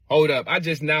hold up, I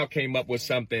just now came up with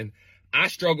something. I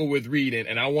struggle with reading,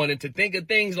 and I wanted to think of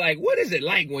things like, what is it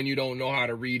like when you don't know how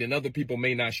to read and other people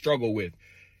may not struggle with?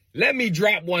 Let me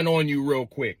drop one on you real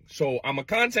quick. So I'm a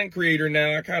content creator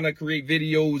now. I kind of create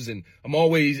videos, and I'm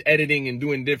always editing and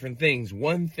doing different things.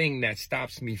 One thing that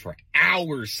stops me for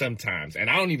hours sometimes, and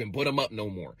I don't even put them up no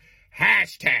more,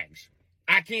 hashtags.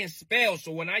 I can't spell,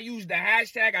 so when I use the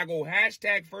hashtag, I go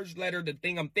hashtag first letter, the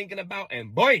thing I'm thinking about,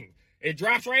 and boing, it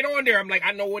drops right on there. I'm like,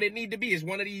 I know what it need to be. It's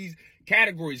one of these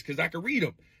categories because I can read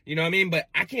them. You know what I mean? But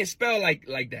I can't spell like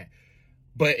that.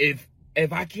 But if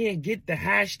I can't get the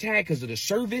hashtag because of the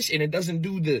service and it doesn't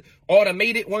do the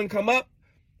automated one come up,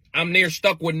 I'm there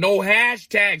stuck with no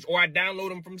hashtags, or I download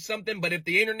them from something. But if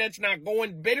the internet's not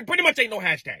going, pretty much ain't no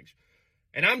hashtags.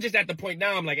 And I'm just at the point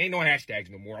now, I'm like, ain't no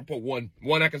hashtags no more. I put one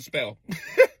I can spell.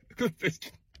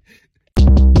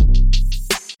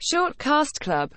 Short Cast Club.